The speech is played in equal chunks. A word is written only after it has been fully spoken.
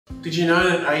Did you know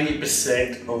that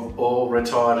 80% of all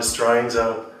retired Australians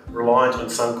are reliant on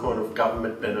some kind of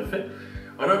government benefit?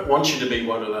 I don't want you to be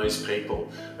one of those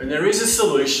people. And there is a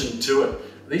solution to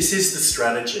it. This is the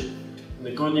strategy. And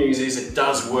the good news is it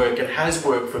does work. It has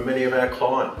worked for many of our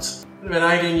clients. At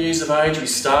about 18 years of age, we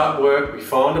start work, we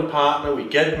find a partner, we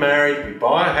get married, we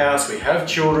buy a house, we have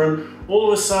children.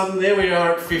 All of a sudden, there we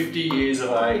are at 50 years of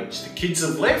age. The kids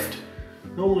have left.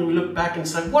 Normally we look back and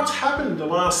say, what's happened the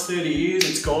last 30 years?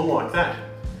 It's gone like that.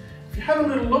 If you have a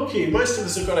little look here, most of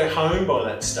us have got a home by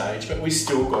that stage, but we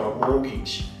still got a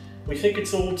mortgage. We think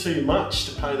it's all too much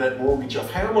to pay that mortgage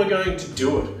off. How am I going to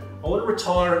do it? I want to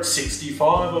retire at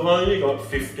 65, I've only got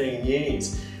 15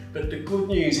 years. But the good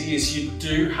news is you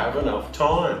do have enough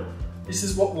time. This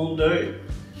is what we'll do.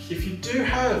 If you do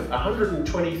have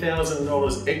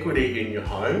 $120,000 equity in your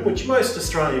home, which most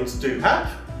Australians do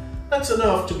have, that's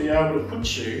enough to be able to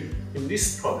put you in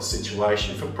this type of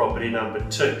situation for property number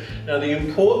 2. Now the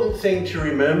important thing to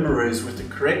remember is with the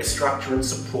correct structure and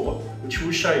support, which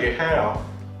will show you how,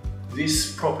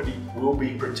 this property will be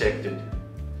protected.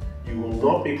 You will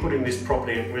not be putting this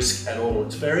property at risk at all.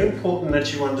 It's very important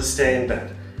that you understand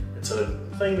that. It's a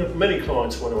thing that many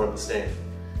clients want to understand.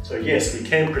 So yes, we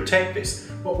can protect this.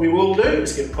 What we will do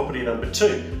is get property number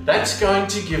 2. That's going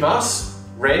to give us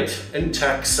rent and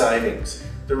tax savings.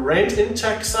 The rent and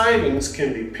tax savings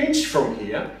can be pinched from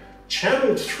here,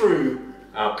 channeled through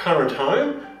our current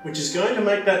home, which is going to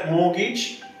make that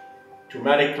mortgage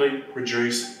dramatically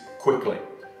reduce quickly.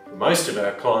 For most of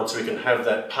our clients, we can have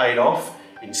that paid off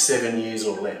in 7 years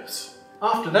or less.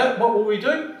 After that, what will we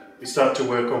do? We start to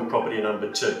work on property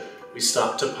number 2. We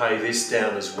start to pay this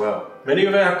down as well. Many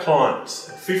of our clients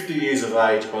at 50 years of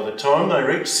age, by the time they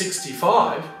reach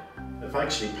 65, have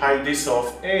actually paid this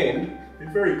off and they're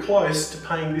very close to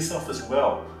paying this off as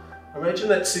well. Imagine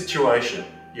that situation.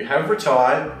 You have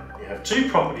retired, you have 2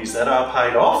 properties that are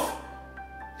paid off.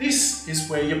 This is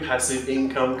where your passive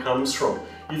income comes from.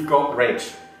 You've got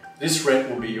rent. This rent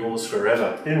will be yours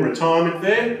forever. In retirement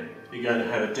there, you're going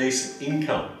to have a decent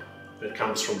income that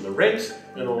comes from the rent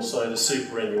and also the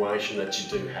superannuation that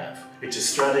you do have. It's a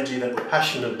strategy that we're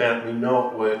passionate about. We know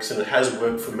it works and it has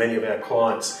worked for many of our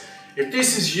clients. If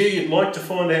this is you, you'd like to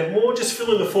find out more, just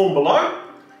fill in the form below.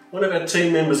 One of our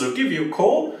team members will give you a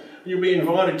call and you'll be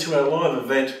invited to our live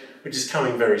event, which is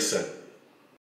coming very soon.